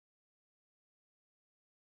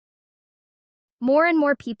More and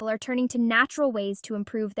more people are turning to natural ways to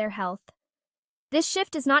improve their health. This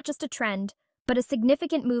shift is not just a trend, but a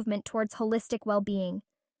significant movement towards holistic well-being.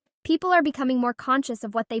 People are becoming more conscious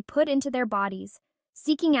of what they put into their bodies,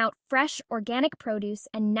 seeking out fresh, organic produce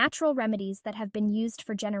and natural remedies that have been used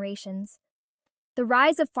for generations. The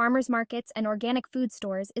rise of farmers markets and organic food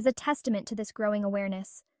stores is a testament to this growing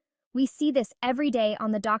awareness. We see this every day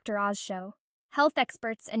on the Dr. Oz show. Health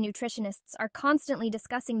experts and nutritionists are constantly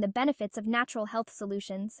discussing the benefits of natural health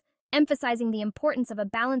solutions, emphasizing the importance of a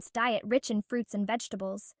balanced diet rich in fruits and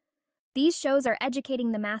vegetables. These shows are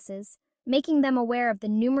educating the masses, making them aware of the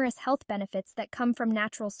numerous health benefits that come from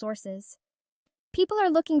natural sources. People are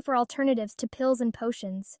looking for alternatives to pills and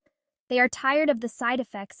potions. They are tired of the side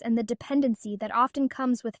effects and the dependency that often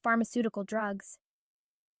comes with pharmaceutical drugs.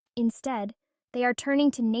 Instead, they are turning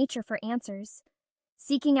to nature for answers,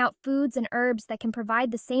 seeking out foods and herbs that can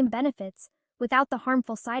provide the same benefits without the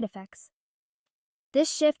harmful side effects.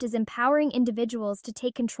 This shift is empowering individuals to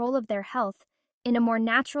take control of their health in a more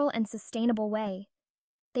natural and sustainable way.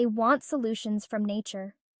 They want solutions from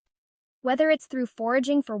nature. Whether it's through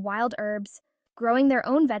foraging for wild herbs, growing their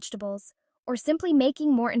own vegetables, or simply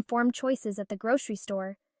making more informed choices at the grocery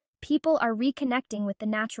store, people are reconnecting with the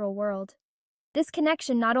natural world. This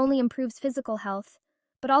connection not only improves physical health,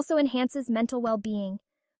 but also enhances mental well-being,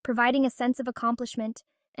 providing a sense of accomplishment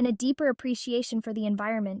and a deeper appreciation for the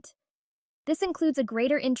environment. This includes a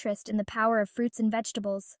greater interest in the power of fruits and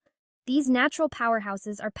vegetables. These natural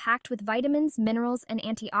powerhouses are packed with vitamins, minerals, and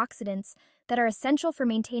antioxidants that are essential for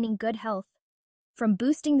maintaining good health. From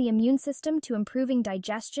boosting the immune system to improving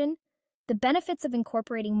digestion, the benefits of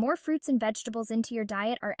incorporating more fruits and vegetables into your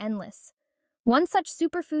diet are endless. One such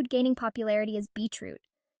superfood gaining popularity is beetroot.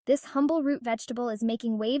 This humble root vegetable is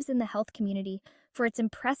making waves in the health community for its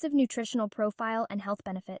impressive nutritional profile and health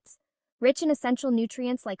benefits. Rich in essential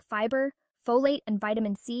nutrients like fiber, folate, and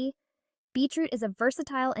vitamin C, beetroot is a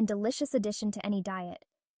versatile and delicious addition to any diet.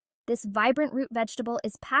 This vibrant root vegetable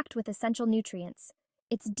is packed with essential nutrients.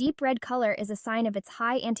 Its deep red color is a sign of its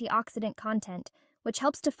high antioxidant content, which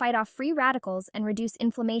helps to fight off free radicals and reduce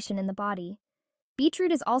inflammation in the body.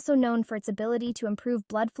 Beetroot is also known for its ability to improve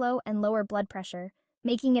blood flow and lower blood pressure,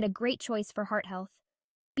 making it a great choice for heart health.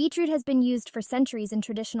 Beetroot has been used for centuries in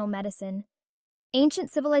traditional medicine.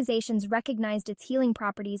 Ancient civilizations recognized its healing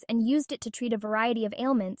properties and used it to treat a variety of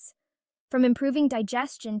ailments. From improving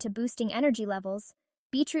digestion to boosting energy levels,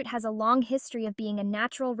 beetroot has a long history of being a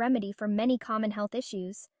natural remedy for many common health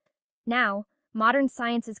issues. Now, modern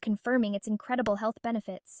science is confirming its incredible health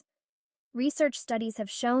benefits. Research studies have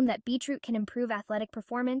shown that beetroot can improve athletic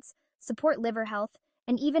performance, support liver health,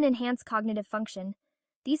 and even enhance cognitive function.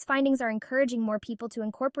 These findings are encouraging more people to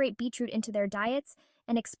incorporate beetroot into their diets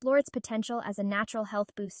and explore its potential as a natural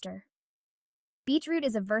health booster. Beetroot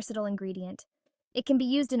is a versatile ingredient. It can be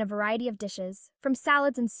used in a variety of dishes, from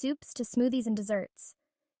salads and soups to smoothies and desserts.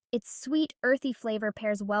 Its sweet, earthy flavor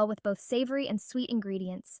pairs well with both savory and sweet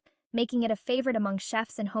ingredients, making it a favorite among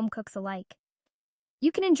chefs and home cooks alike.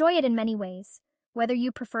 You can enjoy it in many ways. Whether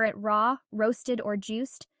you prefer it raw, roasted, or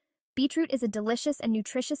juiced, beetroot is a delicious and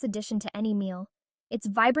nutritious addition to any meal. Its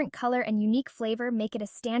vibrant color and unique flavor make it a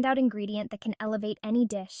standout ingredient that can elevate any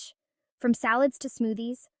dish. From salads to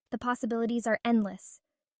smoothies, the possibilities are endless.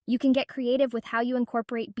 You can get creative with how you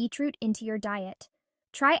incorporate beetroot into your diet.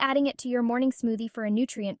 Try adding it to your morning smoothie for a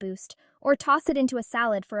nutrient boost, or toss it into a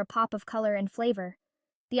salad for a pop of color and flavor.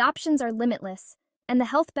 The options are limitless, and the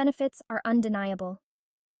health benefits are undeniable.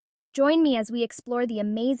 Join me as we explore the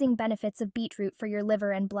amazing benefits of beetroot for your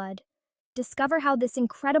liver and blood. Discover how this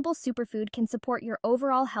incredible superfood can support your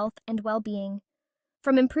overall health and well-being.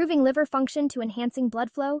 From improving liver function to enhancing blood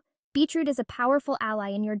flow, beetroot is a powerful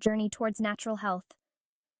ally in your journey towards natural health.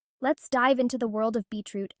 Let's dive into the world of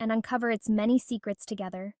beetroot and uncover its many secrets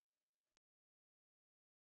together.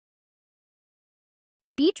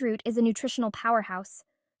 Beetroot is a nutritional powerhouse.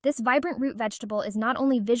 This vibrant root vegetable is not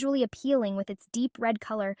only visually appealing with its deep red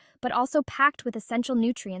color, but also packed with essential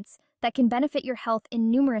nutrients that can benefit your health in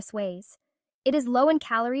numerous ways. It is low in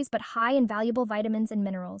calories but high in valuable vitamins and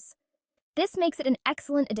minerals. This makes it an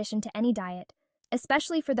excellent addition to any diet,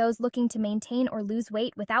 especially for those looking to maintain or lose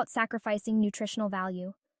weight without sacrificing nutritional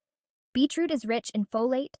value. Beetroot is rich in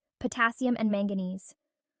folate, potassium, and manganese.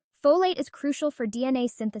 Folate is crucial for DNA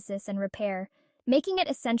synthesis and repair, making it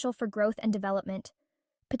essential for growth and development.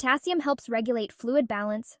 Potassium helps regulate fluid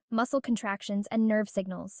balance, muscle contractions, and nerve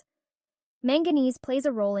signals. Manganese plays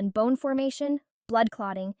a role in bone formation, blood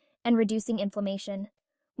clotting, and reducing inflammation.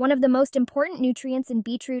 One of the most important nutrients in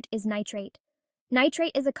beetroot is nitrate.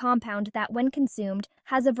 Nitrate is a compound that, when consumed,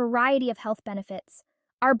 has a variety of health benefits.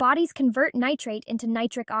 Our bodies convert nitrate into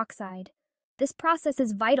nitric oxide. This process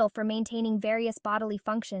is vital for maintaining various bodily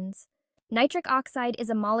functions. Nitric oxide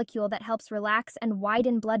is a molecule that helps relax and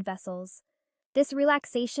widen blood vessels. This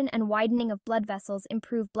relaxation and widening of blood vessels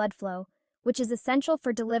improve blood flow, which is essential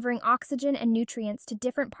for delivering oxygen and nutrients to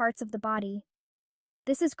different parts of the body.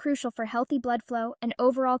 This is crucial for healthy blood flow and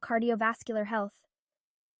overall cardiovascular health.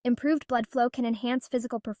 Improved blood flow can enhance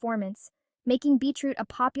physical performance, making beetroot a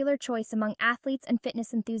popular choice among athletes and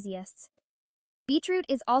fitness enthusiasts. Beetroot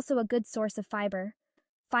is also a good source of fiber.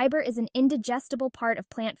 Fiber is an indigestible part of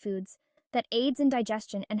plant foods that aids in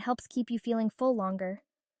digestion and helps keep you feeling full longer.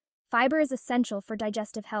 Fiber is essential for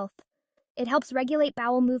digestive health. It helps regulate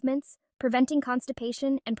bowel movements, preventing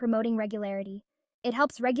constipation and promoting regularity. It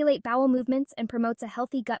helps regulate bowel movements and promotes a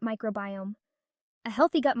healthy gut microbiome. A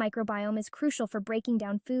healthy gut microbiome is crucial for breaking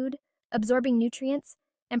down food, absorbing nutrients,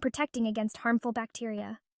 and protecting against harmful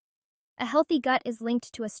bacteria. A healthy gut is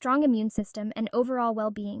linked to a strong immune system and overall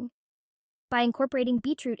well-being. By incorporating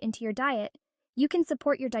beetroot into your diet, you can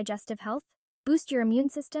support your digestive health, boost your immune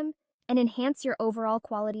system, and enhance your overall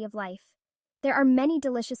quality of life. There are many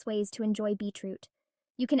delicious ways to enjoy beetroot.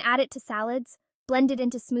 You can add it to salads, blend it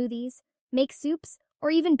into smoothies, make soups,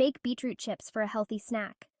 or even bake beetroot chips for a healthy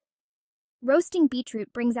snack. Roasting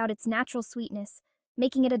beetroot brings out its natural sweetness,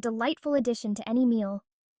 making it a delightful addition to any meal.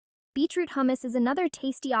 Beetroot hummus is another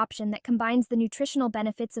tasty option that combines the nutritional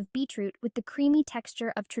benefits of beetroot with the creamy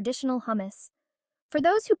texture of traditional hummus. For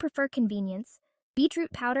those who prefer convenience,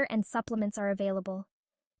 beetroot powder and supplements are available.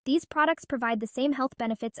 These products provide the same health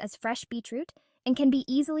benefits as fresh beetroot and can be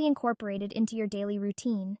easily incorporated into your daily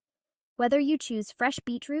routine. Whether you choose fresh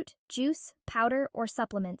beetroot, juice, powder, or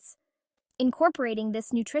supplements, incorporating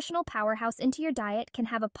this nutritional powerhouse into your diet can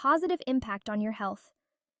have a positive impact on your health.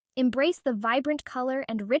 Embrace the vibrant color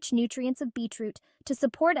and rich nutrients of beetroot to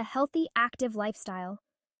support a healthy, active lifestyle.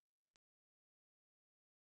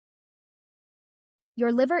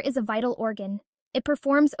 Your liver is a vital organ. It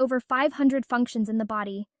performs over 500 functions in the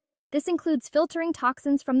body. This includes filtering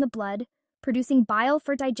toxins from the blood, producing bile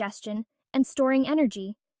for digestion, and storing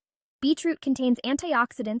energy. Beetroot contains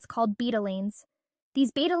antioxidants called betalains.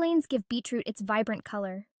 These betalains give beetroot its vibrant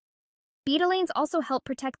color. Betalains also help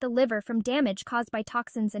protect the liver from damage caused by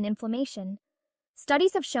toxins and inflammation.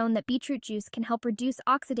 Studies have shown that beetroot juice can help reduce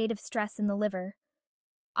oxidative stress in the liver.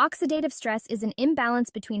 Oxidative stress is an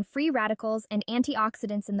imbalance between free radicals and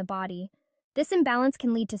antioxidants in the body. This imbalance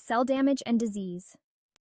can lead to cell damage and disease.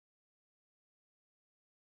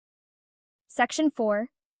 Section 4.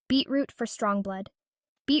 Beetroot for strong blood.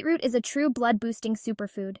 Beetroot is a true blood-boosting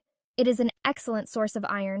superfood. It is an excellent source of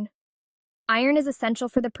iron. Iron is essential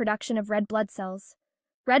for the production of red blood cells.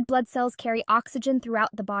 Red blood cells carry oxygen throughout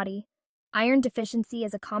the body. Iron deficiency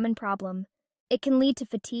is a common problem. It can lead to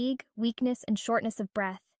fatigue, weakness, and shortness of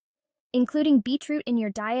breath. Including beetroot in your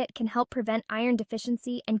diet can help prevent iron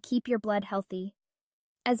deficiency and keep your blood healthy.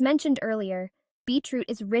 As mentioned earlier, beetroot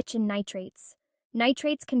is rich in nitrates.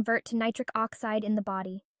 Nitrates convert to nitric oxide in the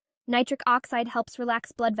body. Nitric oxide helps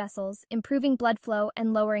relax blood vessels, improving blood flow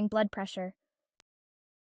and lowering blood pressure.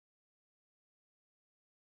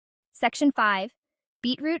 Section 5.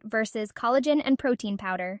 Beetroot versus collagen and protein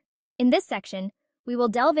powder. In this section, we will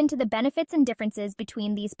delve into the benefits and differences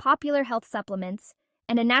between these popular health supplements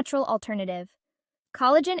and a natural alternative.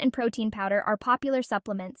 Collagen and protein powder are popular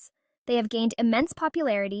supplements. They have gained immense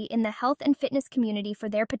popularity in the health and fitness community for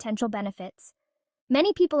their potential benefits.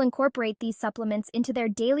 Many people incorporate these supplements into their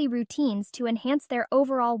daily routines to enhance their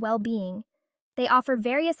overall well-being. They offer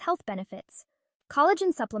various health benefits.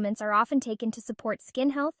 Collagen supplements are often taken to support skin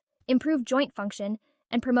health, improve joint function,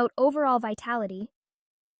 and promote overall vitality.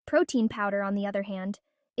 Protein powder, on the other hand,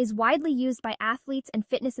 is widely used by athletes and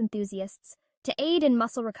fitness enthusiasts to aid in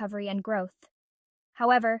muscle recovery and growth.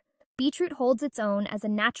 However, beetroot holds its own as a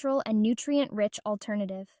natural and nutrient-rich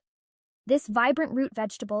alternative. This vibrant root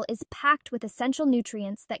vegetable is packed with essential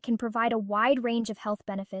nutrients that can provide a wide range of health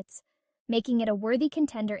benefits, making it a worthy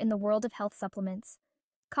contender in the world of health supplements.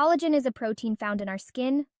 Collagen is a protein found in our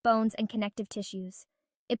skin, bones, and connective tissues.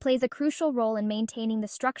 It plays a crucial role in maintaining the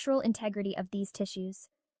structural integrity of these tissues.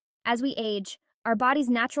 As we age, our body's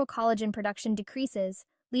natural collagen production decreases,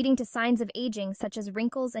 leading to signs of aging such as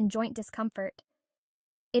wrinkles and joint discomfort.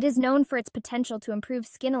 It is known for its potential to improve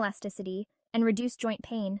skin elasticity and reduce joint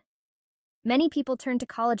pain. Many people turn to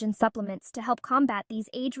collagen supplements to help combat these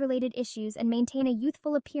age-related issues and maintain a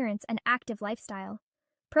youthful appearance and active lifestyle.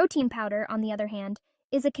 Protein powder, on the other hand,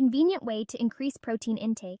 is a convenient way to increase protein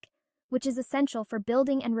intake, which is essential for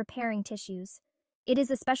building and repairing tissues. It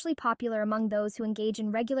is especially popular among those who engage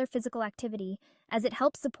in regular physical activity, as it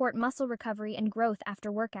helps support muscle recovery and growth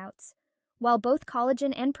after workouts. While both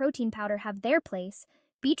collagen and protein powder have their place,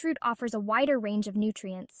 beetroot offers a wider range of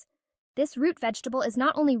nutrients. This root vegetable is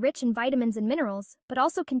not only rich in vitamins and minerals, but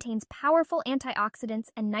also contains powerful antioxidants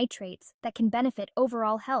and nitrates that can benefit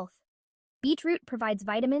overall health. Beetroot provides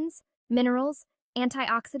vitamins, minerals,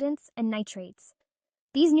 antioxidants, and nitrates.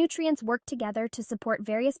 These nutrients work together to support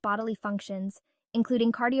various bodily functions,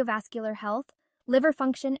 including cardiovascular health, liver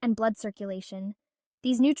function, and blood circulation.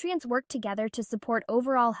 These nutrients work together to support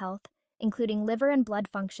overall health, including liver and blood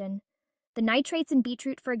function. The nitrates in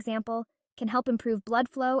beetroot, for example, can help improve blood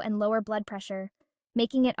flow and lower blood pressure,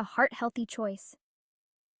 making it a heart-healthy choice.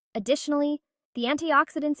 Additionally, the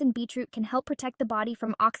antioxidants in beetroot can help protect the body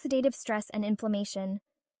from oxidative stress and inflammation.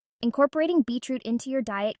 Incorporating beetroot into your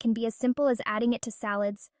diet can be as simple as adding it to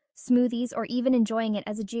salads, smoothies, or even enjoying it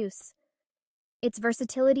as a juice. Its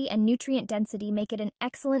versatility and nutrient density make it an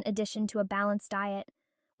excellent addition to a balanced diet,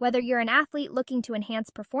 whether you're an athlete looking to enhance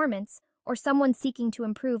performance or someone seeking to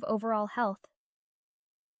improve overall health.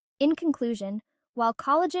 In conclusion, while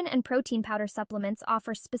collagen and protein powder supplements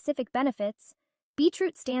offer specific benefits,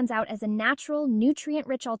 beetroot stands out as a natural,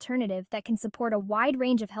 nutrient-rich alternative that can support a wide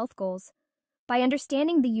range of health goals. By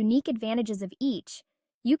understanding the unique advantages of each,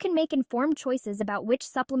 you can make informed choices about which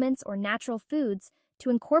supplements or natural foods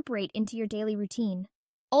to incorporate into your daily routine.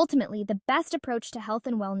 Ultimately, the best approach to health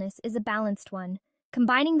and wellness is a balanced one,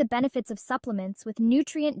 combining the benefits of supplements with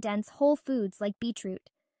nutrient-dense whole foods like beetroot.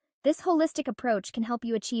 This holistic approach can help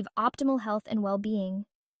you achieve optimal health and well-being.